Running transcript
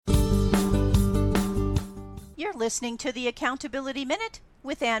You're listening to the Accountability Minute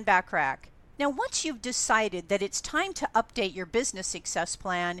with Ann Bachrach. Now, once you've decided that it's time to update your business success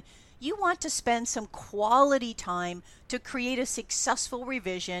plan, you want to spend some quality time to create a successful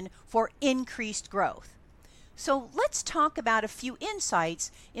revision for increased growth. So let's talk about a few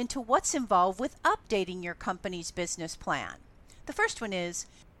insights into what's involved with updating your company's business plan. The first one is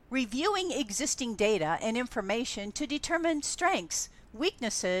reviewing existing data and information to determine strengths,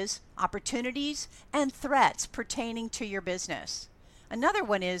 weaknesses, opportunities, and threats pertaining to your business. Another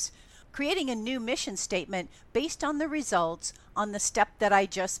one is creating a new mission statement based on the results on the step that I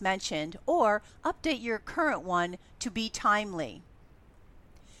just mentioned, or update your current one to be timely.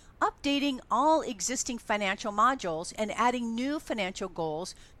 Updating all existing financial modules and adding new financial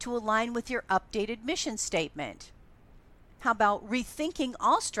goals to align with your updated mission statement. How about rethinking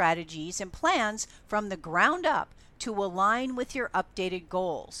all strategies and plans from the ground up to align with your updated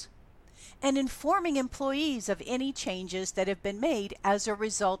goals? And informing employees of any changes that have been made as a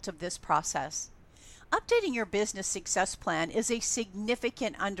result of this process. Updating your business success plan is a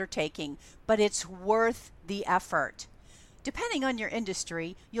significant undertaking, but it's worth the effort. Depending on your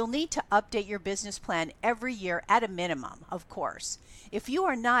industry, you'll need to update your business plan every year at a minimum, of course. If you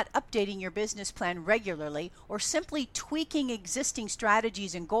are not updating your business plan regularly or simply tweaking existing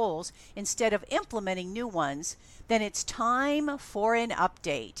strategies and goals instead of implementing new ones, then it's time for an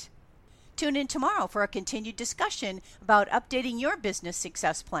update. Tune in tomorrow for a continued discussion about updating your business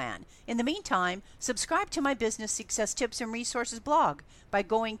success plan. In the meantime, subscribe to my Business Success Tips and Resources blog by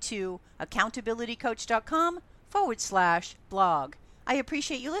going to accountabilitycoach.com/blog. I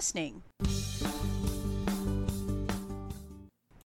appreciate you listening.